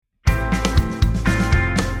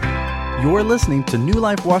You're listening to New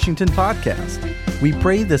Life Washington podcast. We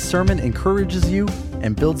pray this sermon encourages you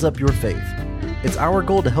and builds up your faith. It's our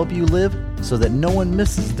goal to help you live so that no one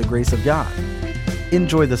misses the grace of God.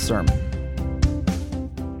 Enjoy the sermon.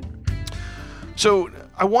 So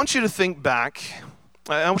I want you to think back.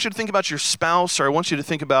 I want you to think about your spouse, or I want you to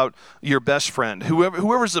think about your best friend,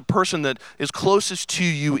 whoever's the person that is closest to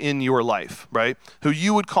you in your life, right? Who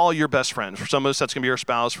you would call your best friend. For some of us, that's going to be our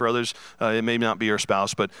spouse. For others, it may not be your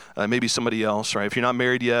spouse, but maybe somebody else, right? If you're not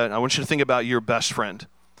married yet, I want you to think about your best friend.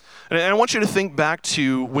 And I want you to think back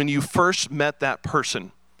to when you first met that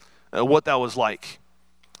person, what that was like.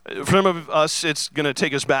 For some of us, it's going to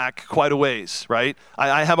take us back quite a ways, right?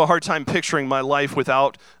 I have a hard time picturing my life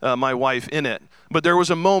without my wife in it. But there was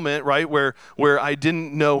a moment, right, where I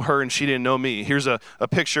didn't know her and she didn't know me. Here's a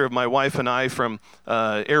picture of my wife and I from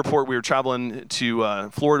airport. We were traveling to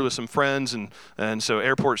Florida with some friends, and so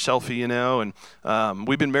airport selfie, you know. And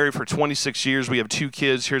we've been married for 26 years. We have 2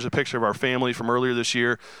 kids. Here's a picture of our family from earlier this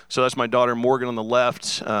year. So that's my daughter Morgan on the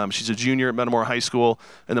left. She's a junior at Metamora High School,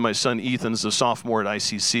 and then my son Ethan's a sophomore at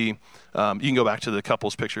ICC. You can go back to the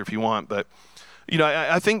couples picture if you want, but you know,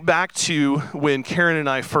 I think back to when Karen and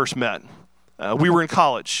I first met. We were in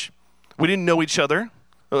college. We didn't know each other.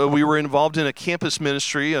 We were involved in a campus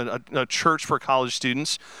ministry, a church for college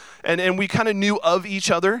students, and we kind of knew of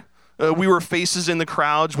each other. We were faces in the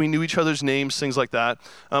crowds. We knew each other's names, things like that,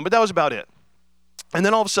 but that was about it. And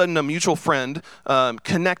then all of a sudden, a mutual friend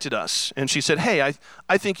connected us, and she said, hey,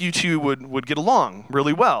 I think you two would get along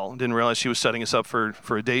really well. Didn't realize she was setting us up for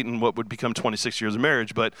a date and what would become 26 years of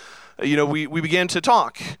marriage, but you know, we began to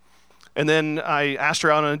talk, and then I asked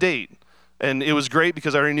her out on a date. And it was great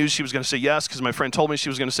because I already knew she was going to say yes because my friend told me she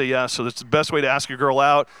was going to say yes. So that's the best way to ask a girl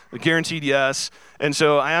out, a guaranteed yes. And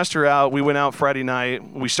so I asked her out. We went out Friday night.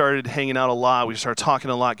 We started hanging out a lot. We started talking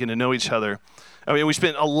a lot, getting to know each other. I mean, we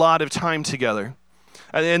spent a lot of time together.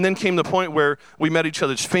 And then came the point where we met each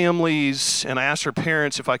other's families, and I asked her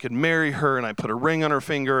parents if I could marry her, and I put a ring on her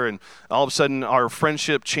finger, and all of a sudden our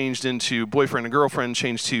friendship changed into boyfriend and girlfriend,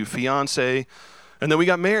 changed to fiance, and then we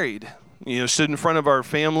got married. You know, stood in front of our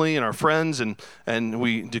family and our friends, and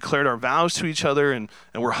we declared our vows to each other, and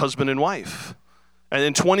we're husband and wife. And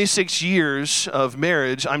in 26 years of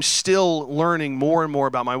marriage, I'm still learning more and more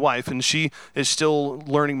about my wife, and she is still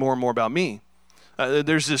learning more and more about me.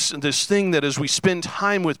 There's this thing that as we spend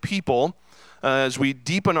time with people, as we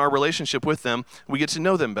deepen our relationship with them, we get to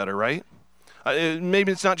know them better, right?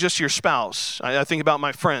 Maybe it's not just your spouse. I think about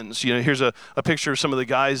my friends. You know, here's a picture of some of the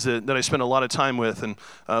guys that I spend a lot of time with, and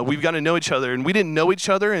we've got to know each other. And we didn't know each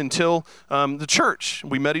other until the church.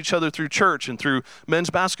 We met each other through church and through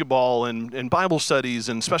men's basketball and Bible studies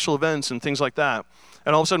and special events and things like that.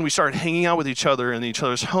 And all of a sudden, we started hanging out with each other in each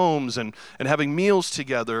other's homes and having meals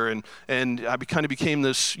together. And I kind of became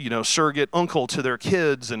this, you know, surrogate uncle to their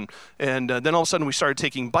kids. And then all of a sudden, we started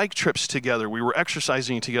taking bike trips together. We were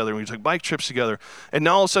exercising together. We took bike trips together. And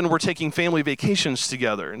now all of a sudden, we're taking family vacations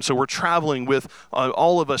together. And so we're traveling with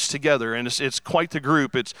all of us together. And it's quite the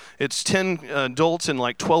group. It's 10 adults and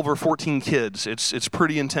like 12 or 14 kids. It's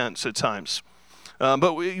pretty intense at times.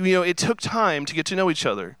 But it took time to get to know each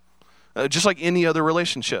other. Just like any other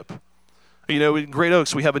relationship. You know, in Great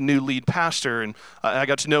Oaks, we have a new lead pastor, and I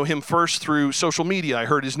got to know him first through social media. I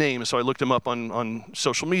heard his name, so I looked him up on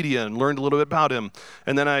social media and learned a little bit about him.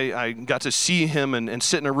 And then I got to see him and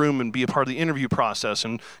sit in a room and be a part of the interview process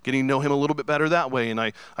and getting to know him a little bit better that way. And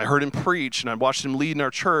I heard him preach, and I watched him lead in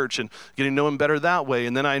our church and getting to know him better that way.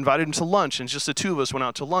 And then I invited him to lunch, and just the two of us went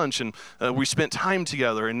out to lunch, and we spent time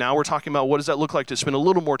together. And now we're talking about what does that look like to spend a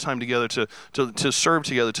little more time together, to serve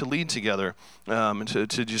together, to lead together, and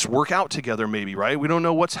to just work out together. Maybe, right? We don't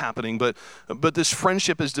know what's happening, but this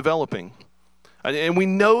friendship is developing. And we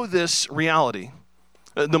know this reality.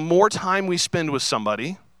 The more time we spend with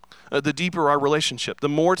somebody, the deeper our relationship. The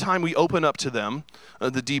more time we open up to them,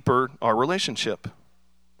 the deeper our relationship.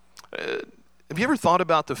 Have you ever thought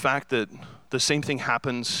about the fact that the same thing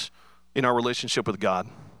happens in our relationship with God?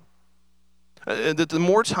 That the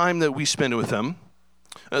more time that we spend with Him,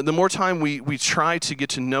 the more time we try to get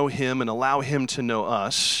to know Him and allow Him to know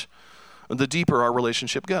us, the deeper our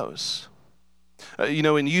relationship goes.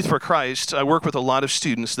 In Youth for Christ, I work with a lot of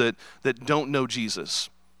students that don't know Jesus.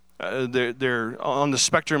 They're on the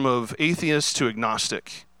spectrum of atheist to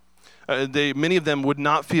agnostic. Many of them would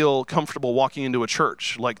not feel comfortable walking into a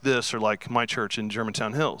church like this or like my church in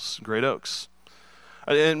Germantown Hills, Great Oaks.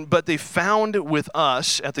 But they found with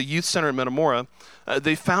us at the Youth Center in Metamora,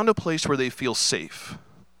 they found a place where they feel safe,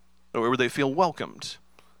 where they feel welcomed.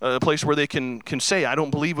 A place where they can say, I don't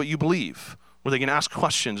believe what you believe, where they can ask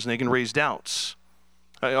questions and they can raise doubts.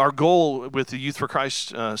 Our goal with the Youth for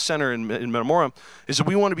Christ Center in Metamora is that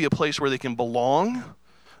we want to be a place where they can belong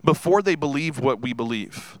before they believe what we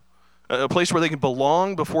believe. A place where they can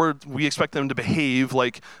belong before we expect them to behave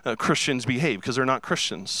like Christians behave, because they're not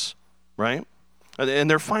Christians, right? And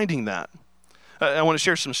they're finding that. I want to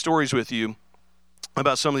share some stories with you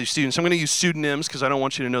about some of these students. I'm going to use pseudonyms because I don't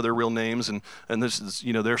want you to know their real names, and this is,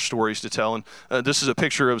 their stories to tell. And this is a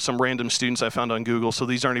picture of some random students I found on Google, so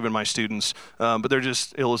these aren't even my students, but they're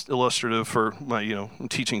just illustrative for my,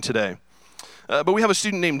 teaching today. But we have a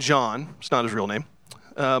student named John. It's not his real name.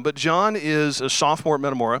 But John is a sophomore at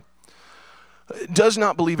Metamora, does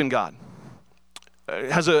not believe in God,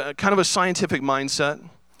 has a kind of a scientific mindset,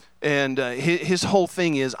 and his whole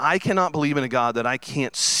thing is, I cannot believe in a God that I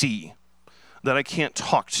can't see, that I can't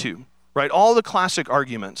talk to, right? All the classic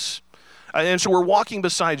arguments. And so we're walking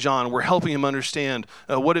beside John. We're helping him understand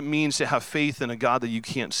what it means to have faith in a God that you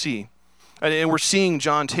can't see. And we're seeing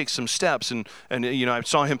John take some steps. And I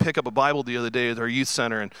saw him pick up a Bible the other day at our youth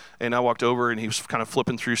center. And I walked over, and he was kind of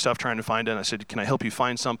flipping through stuff, trying to find it. And I said, can I help you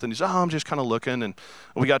find something? He said, I'm just kind of looking. And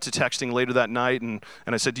we got to texting later that night. And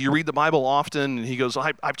I said, do you read the Bible often? And he goes,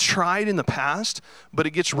 I've tried in the past, but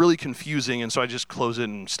it gets really confusing. And so I just close it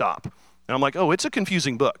and stop. And I'm like, oh, it's a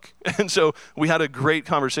confusing book. And so we had a great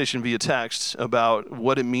conversation via text about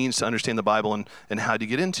what it means to understand the Bible and how to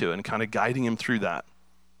get into it, and kind of guiding him through that.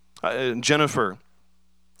 Jennifer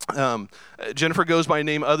goes by a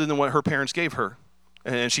name other than what her parents gave her.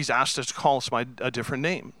 And she's asked us to call us by a different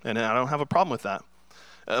name. And I don't have a problem with that.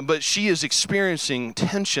 But she is experiencing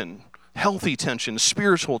tension, healthy tension,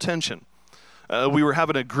 spiritual tension. We were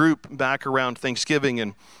having a group back around Thanksgiving,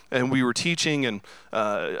 and we were teaching, and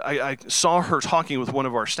I saw her talking with one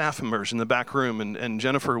of our staff members in the back room, and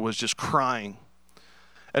Jennifer was just crying.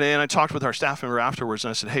 And I talked with our staff member afterwards,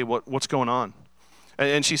 and I said, hey, what's going on?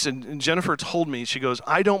 And she said, Jennifer told me, she goes,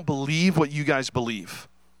 I don't believe what you guys believe.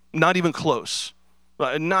 Not even close.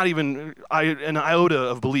 Not even an iota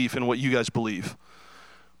of belief in what you guys believe.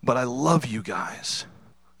 But I love you guys,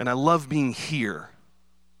 and I love being here.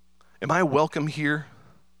 Am I welcome here,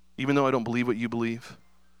 even though I don't believe what you believe?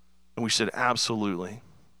 And we said, absolutely.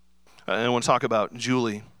 And I want to talk about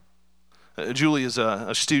Julie. Julie is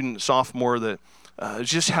a student, sophomore, that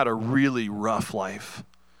just had a really rough life.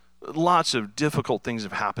 Lots of difficult things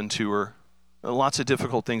have happened to her. Lots of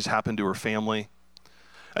difficult things happened to her family.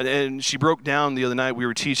 And she broke down the other night. We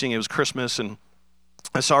were teaching. It was Christmas, and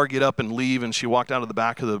I saw her get up and leave, and she walked out of the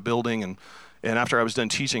back of the building, and after I was done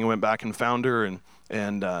teaching, I went back and found her,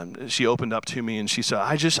 and she opened up to me, and she said,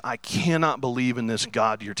 I cannot believe in this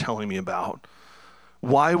God you're telling me about.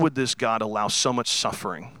 Why would this God allow so much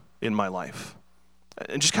suffering in my life?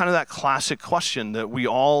 And just kind of that classic question that we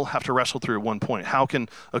all have to wrestle through at one point. How can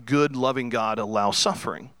a good, loving God allow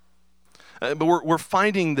suffering? But we're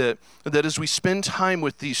finding that as we spend time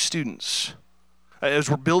with these students, as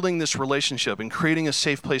we're building this relationship and creating a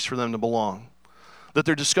safe place for them to belong, that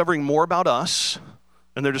they're discovering more about us,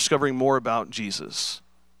 and they're discovering more about Jesus.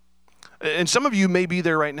 And some of you may be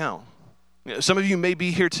there right now. Some of you may be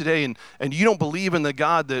here today, and you don't believe in the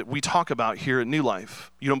God that we talk about here at New Life.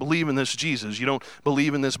 You don't believe in this Jesus. You don't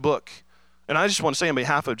believe in this book. And I just want to say on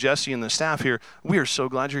behalf of Jesse and the staff here, we are so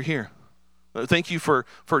glad you're here. Thank you for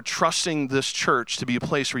trusting this church to be a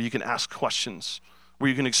place where you can ask questions, where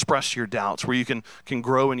you can express your doubts, where you can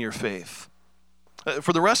grow in your faith.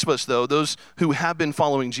 For the rest of us, though, those who have been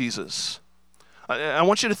following Jesus, I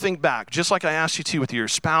want you to think back, just like I asked you to with your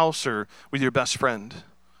spouse or with your best friend.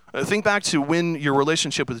 Think back to when your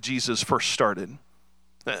relationship with Jesus first started.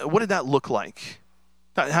 What did that look like?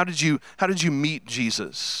 How did you meet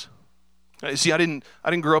Jesus? See, I didn't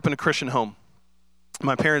grow up in a Christian home.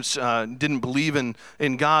 My parents didn't believe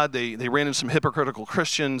in God. They ran into some hypocritical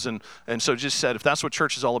Christians, and so just said, if that's what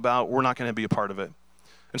church is all about, we're not going to be a part of it.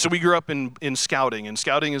 And so we grew up in scouting, and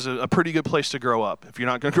scouting is a pretty good place to grow up. If you're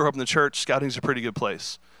not going to grow up in the church, scouting is a pretty good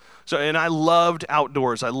place. And I loved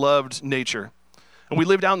outdoors. I loved nature. And we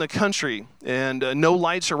lived out in the country, and no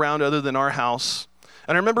lights around other than our house.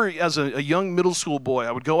 And I remember as a young middle school boy,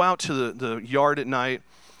 I would go out to the yard at night,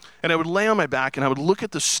 and I would lay on my back, and I would look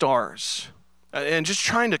at the stars, and just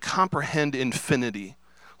trying to comprehend infinity.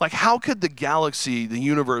 Like, how could the galaxy, the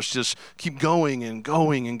universe, just keep going and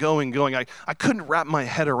going and going and going? I couldn't wrap my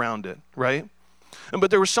head around it, right? But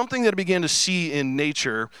there was something that I began to see in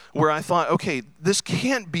nature where I thought, okay, this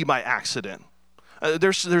can't be by accident.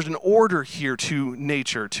 There's an order here to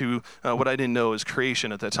nature, to what I didn't know as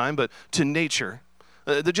creation at that time, but to nature.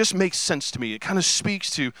 That just makes sense to me. It kind of speaks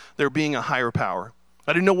to there being a higher power.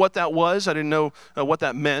 I didn't know what that was. I didn't know what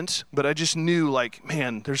that meant, but I just knew, like,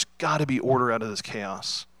 man, there's got to be order out of this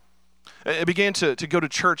chaos. I began to go to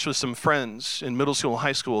church with some friends in middle school and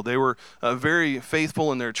high school. They were very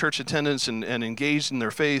faithful in their church attendance and engaged in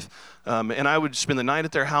their faith. And I would spend the night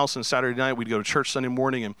at their house, and Saturday night we'd go to church Sunday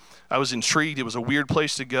morning. And I was intrigued. It was a weird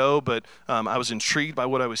place to go, but I was intrigued by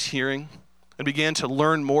what I was hearing. I began to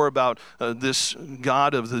learn more about this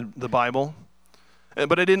God of the Bible.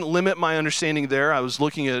 But I didn't limit my understanding there. I was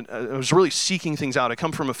really seeking things out. I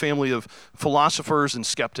come from a family of philosophers and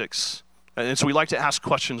skeptics. And so we like to ask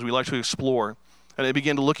questions, we like to explore. And I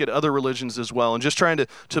began to look at other religions as well, and just trying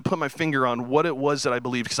to put my finger on what it was that I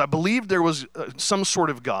believed. Because I believed there was some sort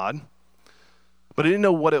of God, but I didn't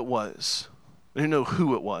know what it was. I didn't know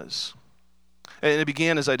who it was. And it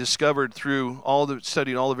began as I discovered through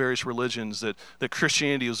studying all the various religions that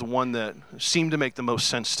Christianity was the one that seemed to make the most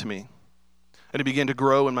sense to me. And it began to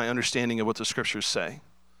grow in my understanding of what the scriptures say.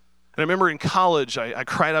 And I remember in college, I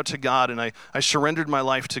cried out to God, and I surrendered my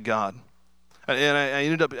life to God. And I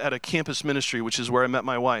ended up at a campus ministry, which is where I met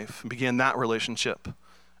my wife, and began that relationship.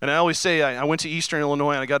 And I always say I went to Eastern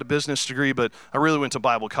Illinois, and I got a business degree, but I really went to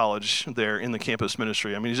Bible college there in the campus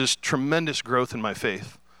ministry. I mean, it's just tremendous growth in my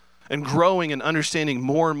faith and growing and understanding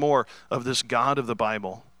more and more of this God of the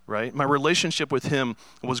Bible, right? My relationship with him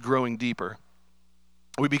was growing deeper.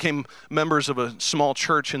 We became members of a small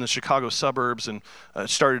church in the Chicago suburbs and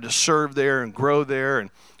started to serve there and grow there. And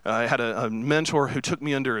I had a mentor who took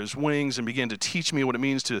me under his wings and began to teach me what it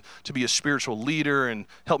means to be a spiritual leader and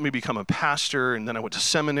helped me become a pastor. And then I went to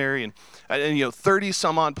seminary. And 30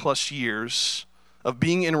 some odd plus years of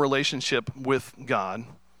being in a relationship with God,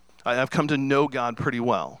 I've come to know God pretty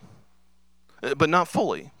well, but not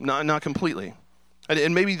fully, not completely.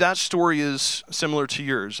 And maybe that story is similar to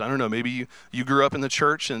yours. I don't know. Maybe you grew up in the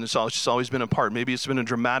church and it's just always been a part. Maybe it's been a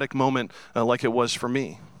dramatic moment like it was for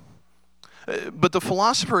me. But the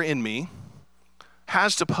philosopher in me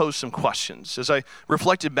has to pose some questions. As I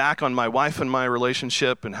reflected back on my wife and my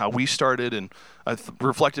relationship and how we started, and I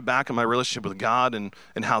reflected back on my relationship with God and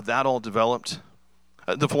how that all developed,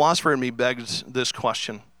 the philosopher in me begs this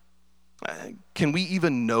question. Can we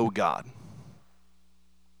even know God?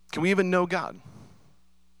 Can we even know God?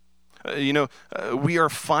 We are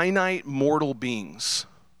finite mortal beings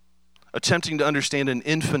attempting to understand an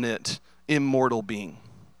infinite immortal being.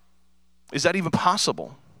 Is that even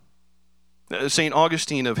possible? St.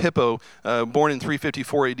 Augustine of Hippo, born in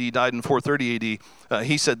 354 AD, died in 430 AD,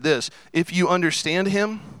 he said this: if you understand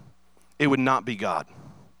him, it would not be God.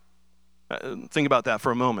 Think about that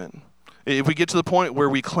for a moment. If we get to the point where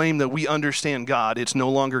we claim that we understand God, it's no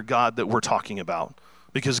longer God that we're talking about,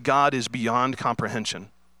 because God is beyond comprehension.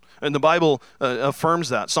 And the Bible affirms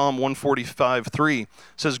that. Psalm 145:3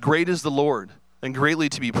 says, "Great is the Lord, and greatly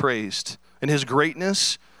to be praised, and his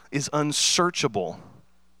greatness is unsearchable."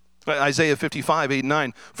 Isaiah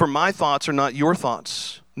 55:8-9, "For my thoughts are not your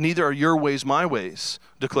thoughts, neither are your ways my ways,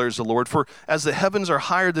 declares the Lord. For as the heavens are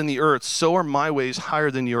higher than the earth, so are my ways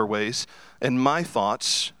higher than your ways, and my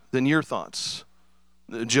thoughts than your thoughts."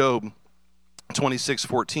 Job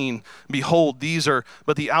 26:14, "Behold, these are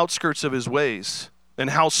but the outskirts of his ways,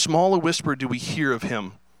 and how small a whisper do we hear of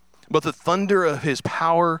him. But the thunder of his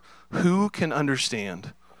power, who can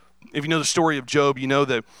understand?" If you know the story of Job, you know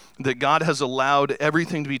that God has allowed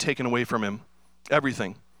everything to be taken away from him.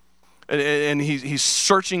 Everything. And he's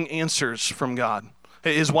searching answers from God.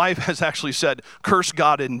 His wife has actually said, "Curse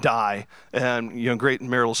God and die." And, great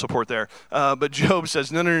marital support there. But Job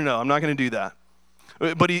says, no, I'm not going to do that.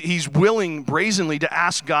 But he's willing brazenly to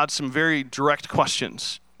ask God some very direct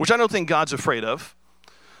questions, which I don't think God's afraid of.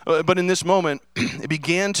 But in this moment, it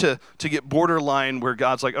began to get borderline where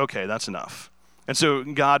God's like, okay, that's enough. And so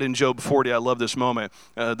God in Job 40, I love this moment,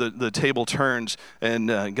 the table turns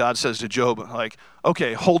and God says to Job, like,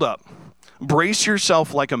 okay, hold up. Brace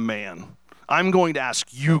yourself like a man. I'm going to ask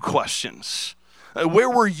you questions. Where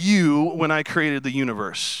were you when I created the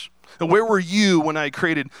universe? Where were you when I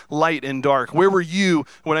created light and dark? Where were you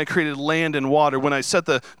when I created land and water? When I set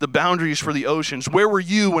the boundaries for the oceans? Where were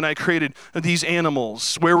you when I created these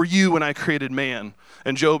animals? Where were you when I created man?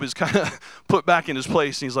 And Job is kind of put back in his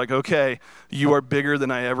place, and he's like, okay, you are bigger than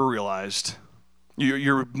I ever realized.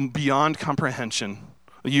 You're beyond comprehension.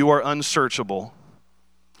 You are unsearchable.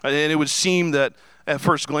 And it would seem that at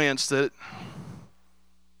first glance that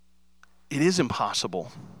it is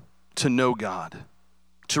impossible to know God,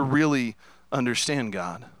 to really understand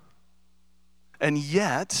God. And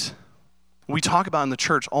yet, we talk about in the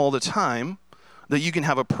church all the time that you can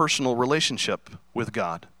have a personal relationship with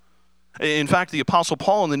God. In fact, the Apostle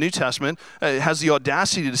Paul in the New Testament has the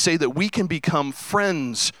audacity to say that we can become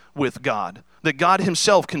friends with God, that God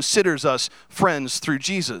himself considers us friends through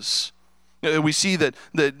Jesus. We see that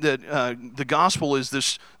the gospel is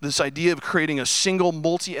this idea of creating a single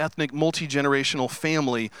multi-ethnic, multi-generational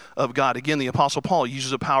family of God. Again, the Apostle Paul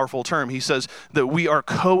uses a powerful term. He says that we are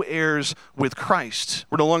co-heirs with Christ.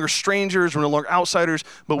 We're no longer strangers, we're no longer outsiders,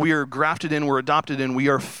 but we are grafted in, we're adopted in, we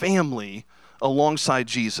are family alongside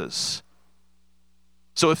Jesus.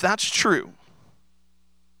 So if that's true,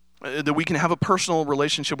 that we can have a personal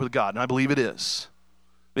relationship with God, and I believe it is,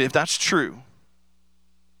 if that's true,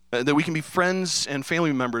 that we can be friends and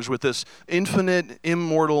family members with this infinite,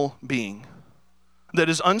 immortal being that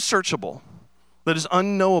is unsearchable, that is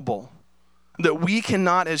unknowable, that we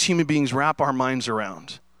cannot as human beings wrap our minds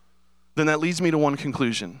around, then that leads me to one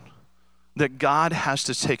conclusion, that God has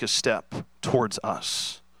to take a step towards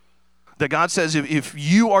us. That God says, if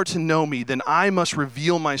you are to know me, then I must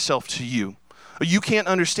reveal myself to you. You can't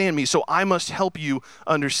understand me, so I must help you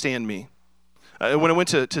understand me. When I went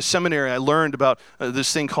to seminary, I learned about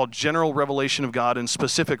this thing called general revelation of God and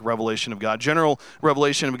specific revelation of God. General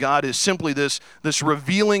revelation of God is simply this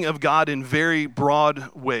revealing of God in very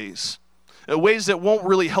broad ways. Ways that won't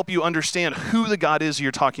really help you understand who the God is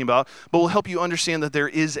you're talking about, but will help you understand that there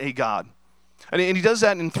is a God. And he does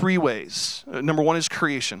that in three ways. Number one is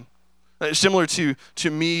creation. Similar to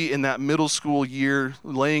me in that middle school year,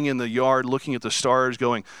 laying in the yard, looking at the stars,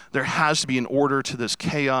 going, there has to be an order to this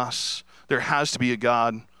chaos. There has to be a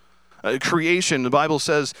God. Creation, the Bible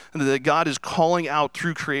says that God is calling out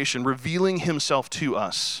through creation, revealing himself to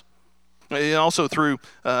us. And also through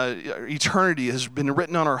eternity has been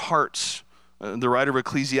written on our hearts. The writer of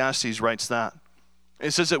Ecclesiastes writes that.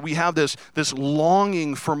 It says that we have this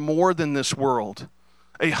longing for more than this world,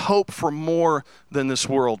 a hope for more than this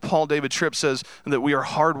world. Paul David Tripp says that we are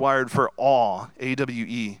hardwired for awe,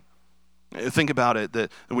 A-W-E. Think about it, that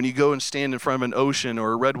when you go and stand in front of an ocean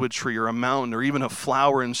or a redwood tree or a mountain or even a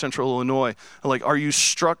flower in central Illinois, like, are you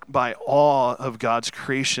struck by awe of God's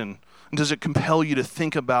creation? And does it compel you to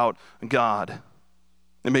think about God?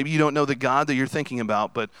 And maybe you don't know the God that you're thinking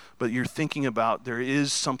about, but you're thinking about there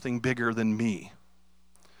is something bigger than me.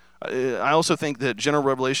 I also think that general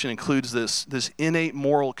revelation includes this innate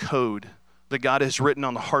moral code that God has written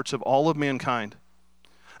on the hearts of all of mankind.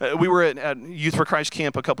 We were at Youth for Christ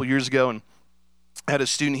camp a couple years ago, and I had a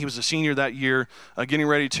student, he was a senior that year, getting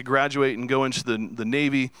ready to graduate and go into the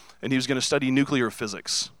Navy, and he was going to study nuclear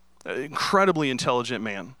physics. Incredibly intelligent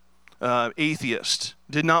man, atheist,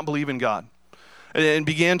 did not believe in God, and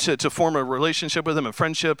began to form a relationship with him, a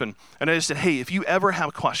friendship, and I just said, hey, if you ever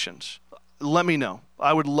have questions, let me know.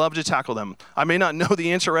 I would love to tackle them. I may not know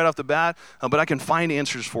the answer right off the bat, but I can find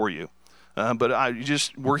answers for you. But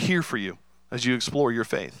we're here for you as you explore your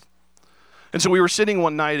faith. And so we were sitting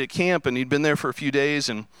one night at camp, and he'd been there for a few days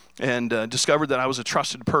and discovered that I was a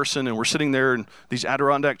trusted person, and we're sitting there in these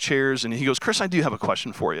Adirondack chairs, and he goes, Chris, I do have a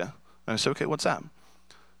question for you. And I said, okay, what's that?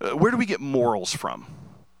 Where do we get morals from?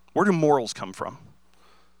 Where do morals come from?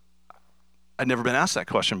 I'd never been asked that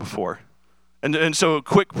question before. And so a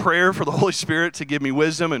quick prayer for the Holy Spirit to give me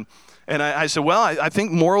wisdom, and I said, well, I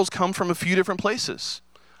think morals come from a few different places.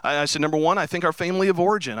 I said, number one, I think our family of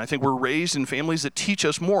origin. I think we're raised in families that teach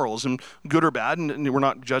us morals, and good or bad, and we're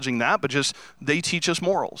not judging that, but just they teach us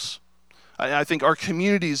morals. I think our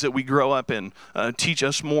communities that we grow up in teach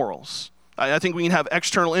us morals. I think we can have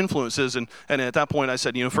external influences, and at that point I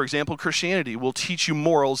said, for example, Christianity will teach you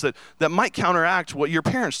morals that might counteract what your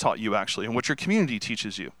parents taught you actually, and what your community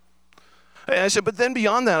teaches you. And I said, but then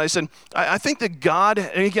beyond that, I said, I think that God,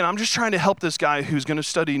 and again, I'm just trying to help this guy who's going to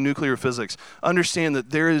study nuclear physics understand that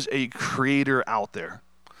there is a creator out there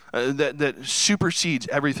that supersedes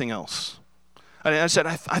everything else. And I said,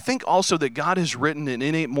 I think also that God has written an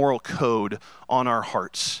innate moral code on our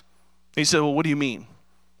hearts. He said, well, what do you mean?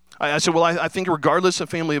 I said, well, I think regardless of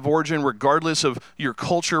family of origin, regardless of your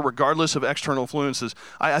culture, regardless of external influences,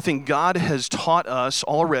 I think God has taught us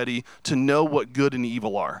already to know what good and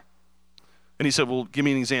evil are. And he said, well, give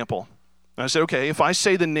me an example. And I said, okay, if I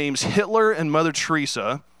say the names Hitler and Mother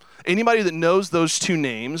Teresa, anybody that knows those two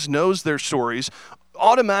names, knows their stories,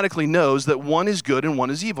 automatically knows that one is good and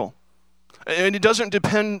one is evil. And it doesn't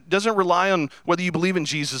rely on whether you believe in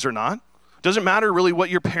Jesus or not. It doesn't matter really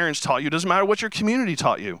what your parents taught you. It doesn't matter what your community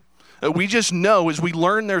taught you. We just know as we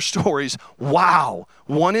learn their stories, wow,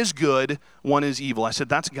 one is good, one is evil. I said,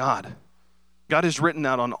 that's God. God has written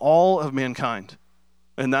that on all of mankind.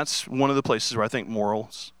 And that's one of the places where I think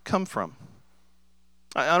morals come from.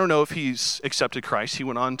 I don't know if he's accepted Christ. He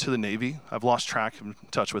went on to the Navy. I've lost track of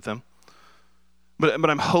touch with him. But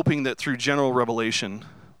I'm hoping that through general revelation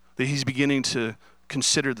that he's beginning to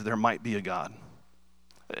consider that there might be a God.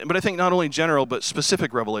 But I think not only general, but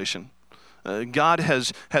specific revelation. God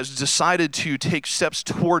has decided to take steps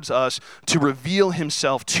towards us to reveal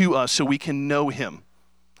himself to us so we can know him.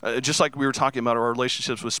 Just like we were talking about our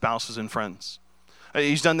relationships with spouses and friends.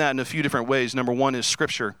 He's done that in a few different ways. Number one is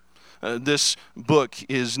Scripture. This book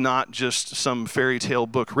is not just some fairy tale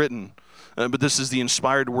book written, but this is the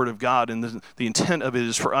inspired Word of God, and the intent of it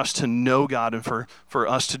is for us to know God and for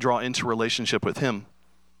us to draw into relationship with him.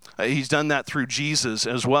 He's done that through Jesus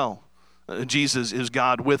as well. Jesus is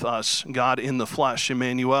God with us, God in the flesh,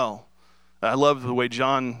 Emmanuel. I love the way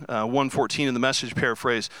John 1:14 in the Message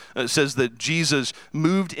paraphrase says that Jesus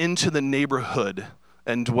moved into the neighborhood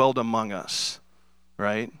and dwelled among us,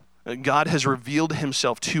 right? God has revealed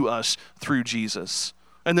himself to us through Jesus,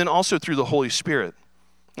 and then also through the Holy Spirit.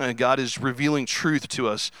 God is revealing truth to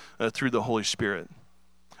us through the Holy Spirit.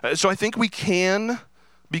 So I think we can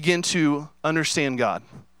begin to understand God,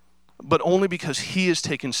 but only because he has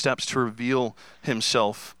taken steps to reveal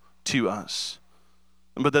himself to us.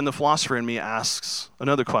 But then the philosopher in me asks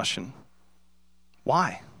another question.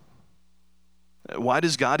 Why? Why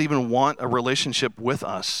does God even want a relationship with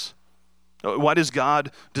us? Why does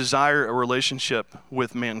God desire a relationship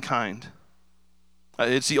with mankind?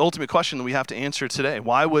 It's the ultimate question that we have to answer today.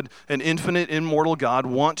 Why would an infinite, immortal God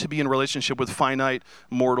want to be in a relationship with finite,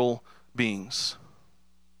 mortal beings?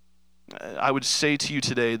 I would say to you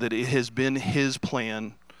today that it has been his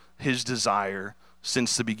plan, his desire,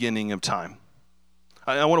 since the beginning of time.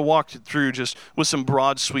 I want to walk through just with some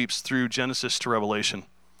broad sweeps through Genesis to Revelation.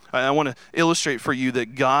 I want to illustrate for you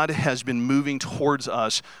that God has been moving towards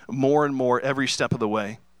us more and more every step of the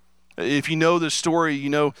way. If you know the story, you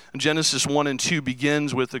know Genesis 1 and 2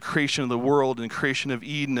 begins with the creation of the world and creation of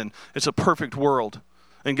Eden, and it's a perfect world.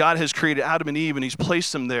 And God has created Adam and Eve, and he's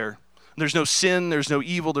placed them there. There's no sin, there's no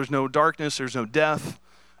evil, there's no darkness, there's no death.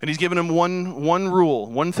 And he's given them one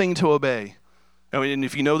rule, one thing to obey. And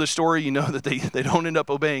if you know the story, you know that they don't end up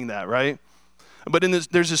obeying that, right? But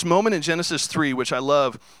there's this moment in Genesis 3, which I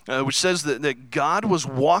love, which says that God was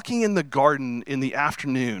walking in the garden in the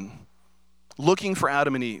afternoon, looking for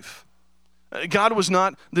Adam and Eve. God was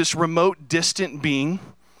not this remote, distant being.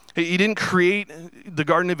 He didn't create the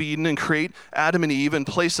Garden of Eden and create Adam and Eve and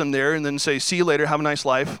place them there and then say, see you later, have a nice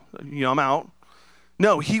life, I'm out.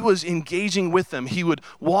 No, he was engaging with them. He would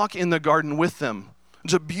walk in the garden with them.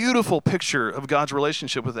 It's a beautiful picture of God's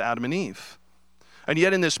relationship with Adam and Eve. And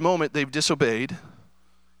yet in this moment, they've disobeyed,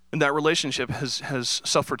 and that relationship has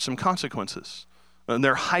suffered some consequences. And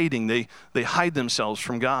they're hiding. They hide themselves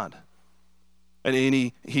from God. And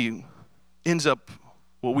he ends up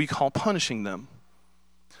what we call punishing them.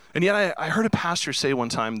 And yet I heard a pastor say one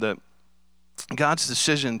time that God's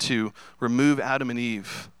decision to remove Adam and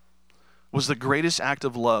Eve was the greatest act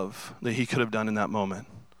of love that he could have done in that moment.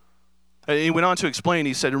 And he went on to explain,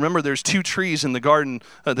 he said, remember there's two trees in the garden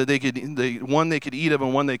that one they could eat of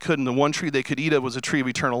and one they couldn't. The one tree they could eat of was a tree of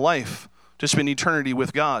eternal life, to spend eternity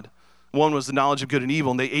with God. One was the knowledge of good and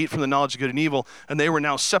evil, and they ate from the knowledge of good and evil, and they were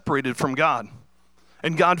now separated from God.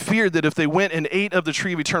 And God feared that if they went and ate of the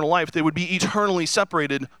tree of eternal life, they would be eternally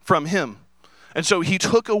separated from him. And so he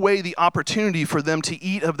took away the opportunity for them to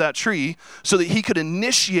eat of that tree so that he could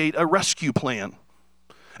initiate a rescue plan.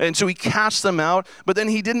 And so he cast them out, but then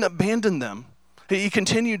he didn't abandon them. He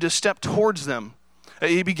continued to step towards them.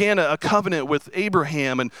 He began a covenant with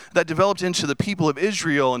Abraham, and that developed into the people of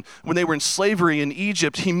Israel. And when they were in slavery in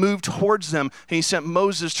Egypt, he moved towards them, and he sent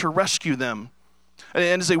Moses to rescue them.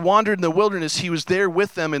 And as they wandered in the wilderness, he was there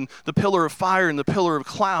with them in the pillar of fire and the pillar of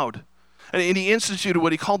cloud. And he instituted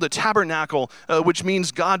what he called the tabernacle, which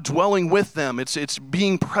means God dwelling with them. It's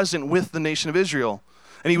being present with the nation of Israel.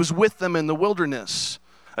 And he was with them in the wilderness.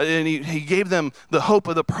 And he gave them the hope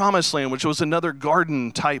of the promised land, which was another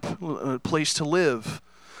garden-type place to live.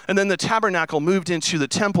 And then the tabernacle moved into the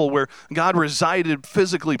temple where God resided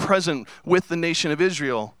physically present with the nation of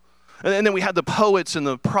Israel. And then we had the poets and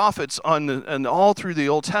the prophets and all through the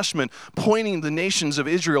Old Testament pointing the nations of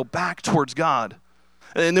Israel back towards God.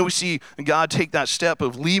 And then we see God take that step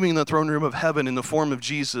of leaving the throne room of heaven in the form of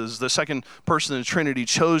Jesus. The second person of the Trinity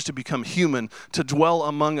chose to become human, to dwell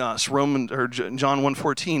among us, John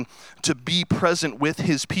 1:14, to be present with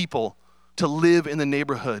his people, to live in the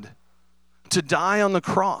neighborhood, to die on the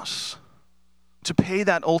cross, to pay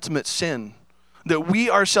that ultimate sin that we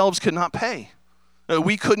ourselves could not pay.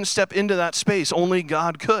 We couldn't step into that space. Only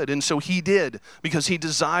God could. And so he did, because he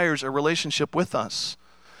desires a relationship with us.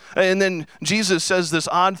 And then Jesus says this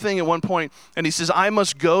odd thing at one point, and he says, I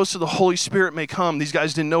must go so the Holy Spirit may come. These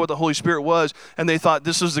guys didn't know what the Holy Spirit was, and they thought,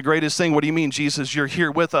 this is the greatest thing. What do you mean, Jesus? You're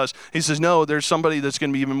here with us. He says, no, there's somebody that's going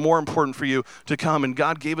to be even more important for you to come. And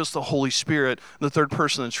God gave us the Holy Spirit, the third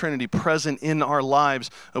person of the Trinity, present in our lives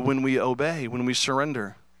when we obey, when we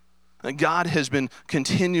surrender. And God has been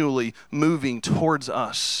continually moving towards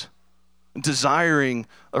us, desiring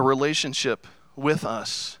a relationship with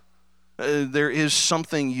us. There is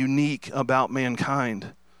something unique about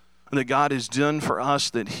mankind that God has done for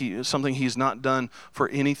us something he's not done for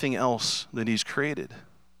anything else that he's created.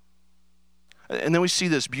 And then we see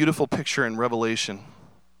this beautiful picture in Revelation,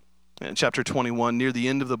 in chapter 21, near the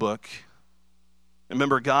end of the book.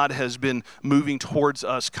 Remember, God has been moving towards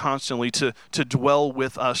us constantly to dwell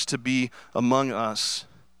with us, to be among us.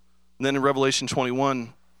 And then in Revelation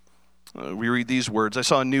 21, we read these words, I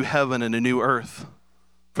saw a new heaven and a new earth.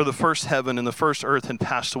 For the first heaven and the first earth had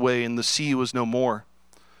passed away, and the sea was no more.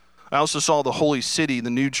 I also saw the holy city, the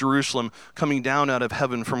new Jerusalem, coming down out of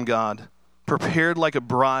heaven from God, prepared like a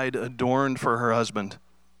bride adorned for her husband.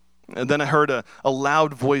 And then I heard a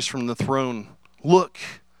loud voice from the throne. Look,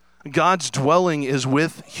 God's dwelling is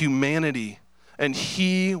with humanity, and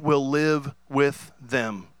he will live with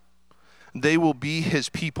them. They will be his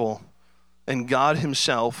people, and God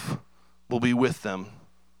himself will be with them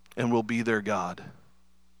and will be their God.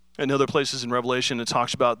 In other places in Revelation, it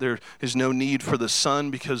talks about there is no need for the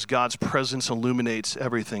sun because God's presence illuminates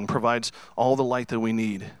everything, provides all the light that we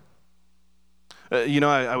need.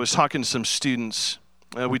 I was talking to some students.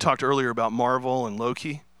 We talked earlier about Marvel and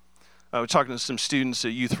Loki. I was talking to some students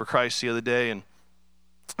at Youth for Christ the other day, and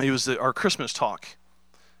it was our Christmas talk.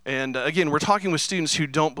 And again, we're talking with students who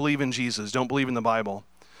don't believe in Jesus, don't believe in the Bible.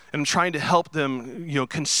 And I'm trying to help them,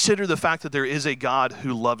 consider the fact that there is a God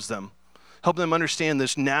who loves them. Help them understand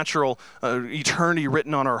this natural eternity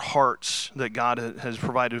written on our hearts that God has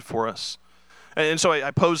provided for us. And so I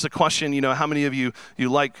posed the question, how many of you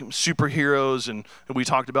like superheroes? And we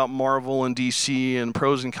talked about Marvel and DC and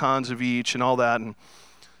pros and cons of each and all that. And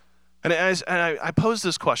I posed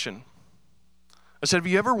this question. I said, have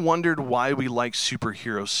you ever wondered why we like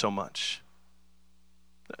superheroes so much?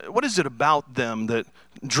 What is it about them that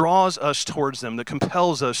draws us towards them, that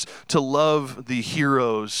compels us to love the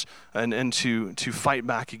heroes and to fight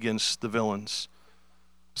back against the villains?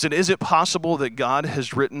 Is it possible that God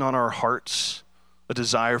has written on our hearts a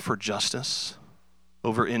desire for justice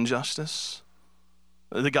over injustice?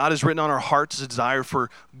 That God has written on our hearts a desire for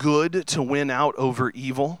good to win out over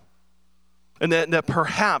evil? And that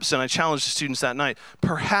perhaps, and I challenged the students that night,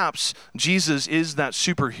 perhaps Jesus is that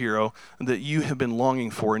superhero that you have been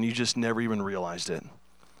longing for and you just never even realized it.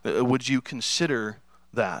 Would you consider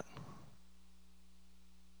that?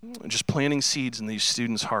 Just planting seeds in these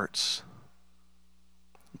students' hearts.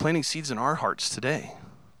 Planting seeds in our hearts today.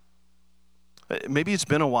 Maybe it's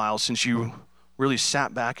been a while since you really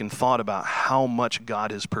sat back and thought about how much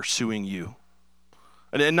God is pursuing you.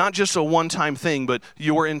 And not just a one-time thing, but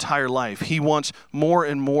your entire life. He wants more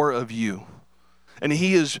and more of you. And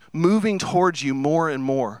he is moving towards you more and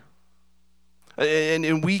more.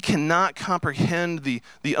 And we cannot comprehend the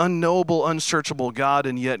unknowable, unsearchable God,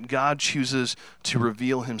 and yet God chooses to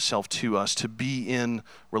reveal himself to us, to be in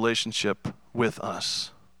relationship with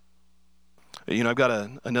us. I've got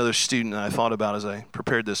another student that I thought about as I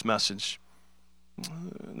prepared this message.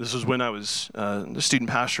 This was when I was the student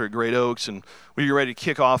pastor at Great Oaks, and we were ready to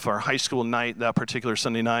kick off our high school night that particular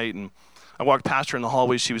Sunday night. And I walked past her in the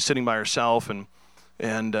hallway. She was sitting by herself,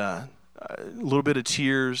 and a little bit of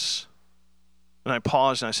tears. And I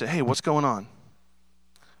paused and I said, "Hey, what's going on?"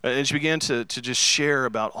 And she began to just share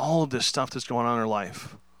about all of this stuff that's going on in her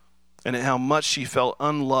life, and how much she felt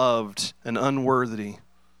unloved and unworthy.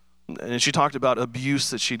 And she talked about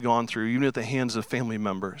abuse that she'd gone through, even at the hands of family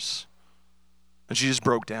members. And she just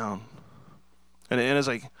broke down. And as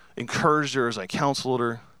I encouraged her, as I counseled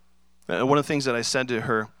her, one of the things that I said to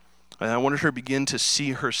her, I wanted her to begin to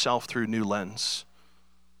see herself through a new lens.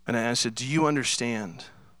 And I said, do you understand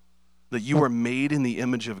that you are made in the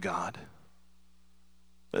image of God?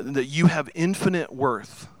 That you have infinite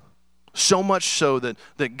worth. So much so that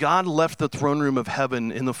God left the throne room of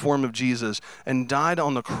heaven in the form of Jesus and died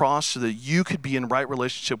on the cross so that you could be in right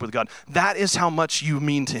relationship with God. That is how much you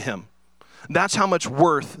mean to him. That's how much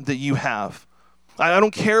worth that you have. I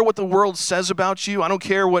don't care what the world says about you. I don't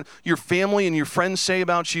care what your family and your friends say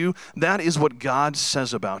about you. That is what God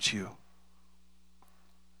says about you.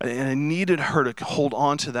 And I needed her to hold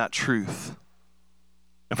on to that truth.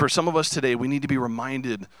 And for some of us today, we need to be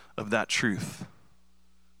reminded of that truth.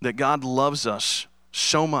 That God loves us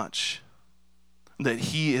so much that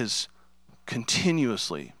he is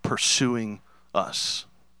continuously pursuing us.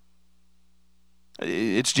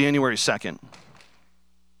 It's January 2nd,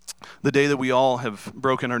 the day that we all have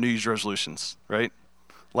broken our New Year's resolutions, right?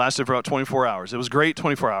 Lasted for about 24 hours. It was great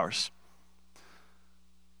 24 hours.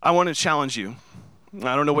 I want to challenge you.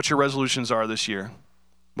 I don't know what your resolutions are this year,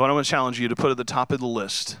 but I want to challenge you to put at the top of the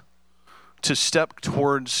list to step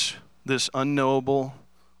towards this unknowable,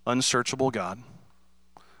 unsearchable God,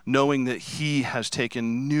 knowing that he has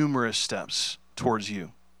taken numerous steps towards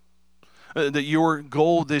you. That your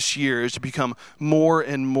goal this year is to become more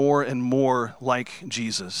and more and more like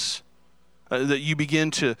Jesus. That you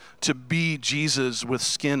begin to be Jesus with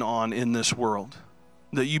skin on in this world.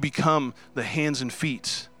 That you become the hands and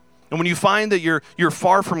feet. And when you find that you're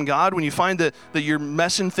far from God, when you find that you're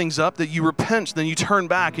messing things up, that you repent, then you turn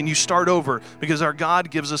back and you start over, because our God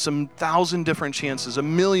gives us 1,000 different chances,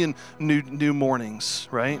 1,000,000 new mornings,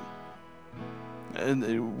 right?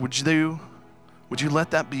 And would you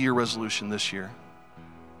let that be your resolution this year?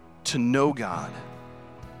 To know God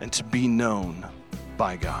and to be known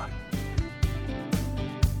by God.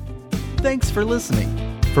 Thanks for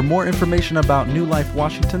listening. For more information about New Life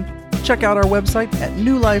Washington, check out our website at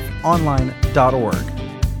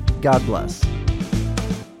newlifeonline.org. God bless.